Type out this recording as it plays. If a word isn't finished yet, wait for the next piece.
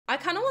I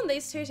kind of want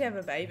these two to have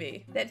a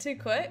baby. That too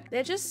quick?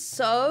 They're just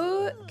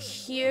so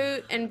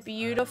cute and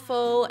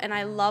beautiful, and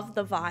I love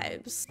the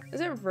vibes.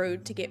 Is it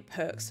rude to get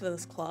perks for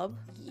this club?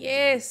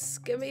 Yes,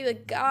 give me the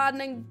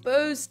gardening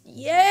boost.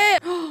 Yeah.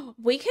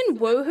 We can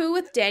woohoo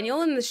with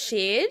Daniel in the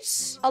shed.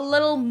 A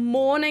little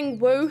morning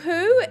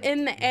woohoo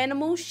in the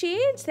animal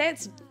shed.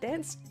 That's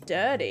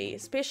dirty,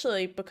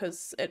 especially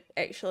because it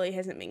actually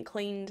hasn't been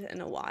cleaned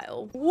in a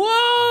while.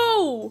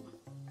 Whoa!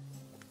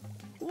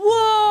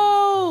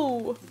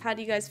 Whoa! How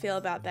do you guys feel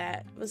about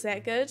that? Was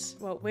that good?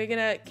 Well, we're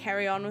gonna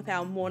carry on with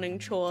our morning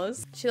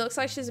chores. She looks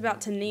like she's about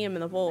to knee him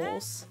in the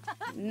balls.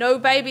 No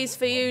babies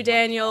for you,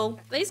 Daniel.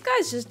 These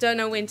guys just don't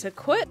know when to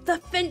quit. The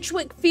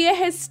Finchwick Fair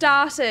has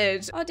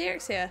started. Oh,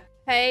 Derek's here.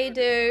 Hey,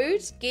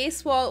 dude.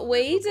 Guess what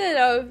we did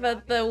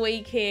over the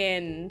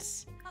weekend?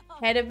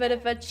 Had a bit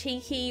of a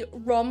cheeky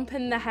romp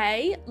in the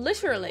hay.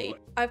 Literally.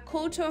 I've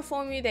called to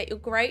inform you that your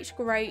great,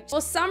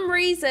 for some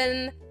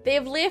reason,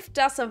 they've left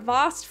us a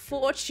vast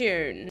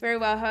fortune. Very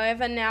well,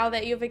 however, now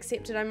that you've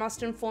accepted, I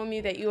must inform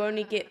you that you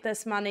only get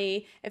this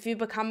money if you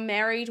become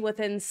married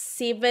within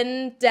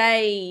 7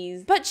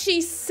 days. But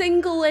she's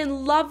single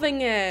and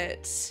loving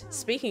it.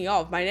 Speaking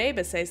of, my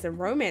neighbor says the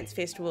romance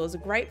festival is a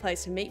great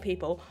place to meet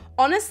people.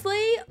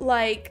 Honestly,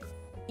 like,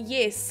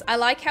 yes, I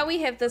like how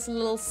we have this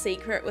little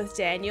secret with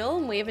Daniel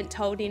and we haven't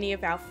told any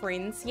of our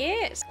friends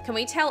yet. Can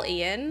we tell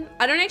Ian?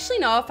 I don't actually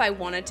know if I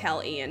want to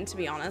tell Ian, to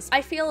be honest.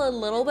 I feel a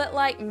little bit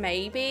like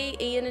maybe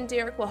Ian and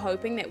Derek were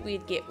hoping that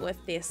we'd get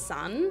with their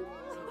son,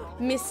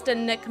 Mr.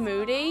 Nick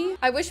Moody.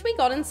 I wish we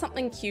got in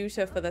something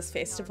cuter for this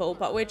festival,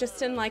 but we're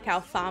just in like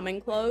our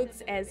farming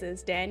clothes, as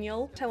is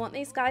Daniel. I want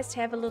these guys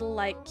to have a little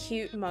like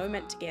cute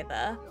moment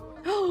together.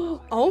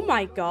 Oh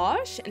my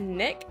gosh,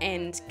 Nick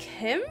and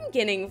Kim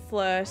getting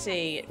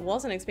flirty.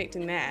 Wasn't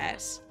expecting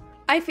that.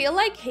 I feel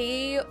like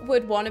he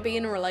would want to be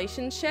in a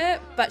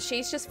relationship, but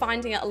she's just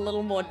finding it a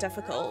little more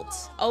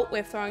difficult. Oh,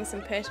 we're throwing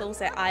some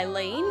petals at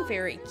Eileen.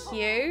 Very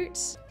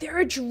cute. There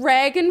are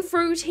dragon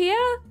fruit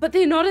here, but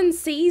they're not in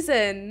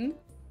season.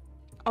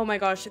 Oh my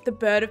gosh, the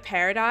bird of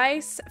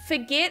paradise.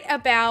 Forget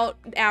about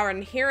our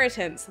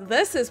inheritance.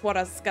 This is what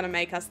is gonna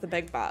make us the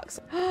big bucks.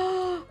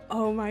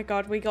 Oh my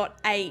God, we got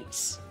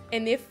 8.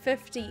 And they're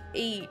 50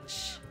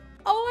 each.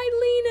 Oh,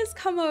 Eileen has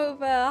come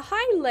over.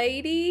 Hi,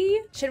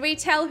 lady. Should we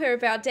tell her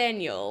about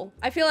Daniel?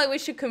 I feel like we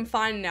should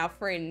confide in our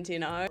friend, you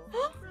know?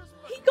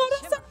 He got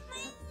us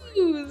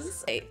a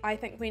rose. I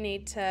think we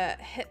need to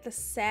hit the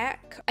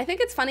sack. I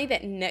think it's funny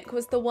that Nick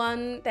was the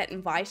one that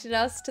invited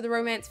us to the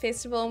romance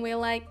festival and we're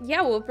like,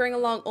 yeah, we'll bring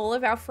along all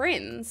of our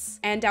friends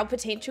and our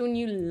potential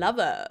new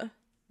lover.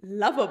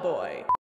 Lover boy.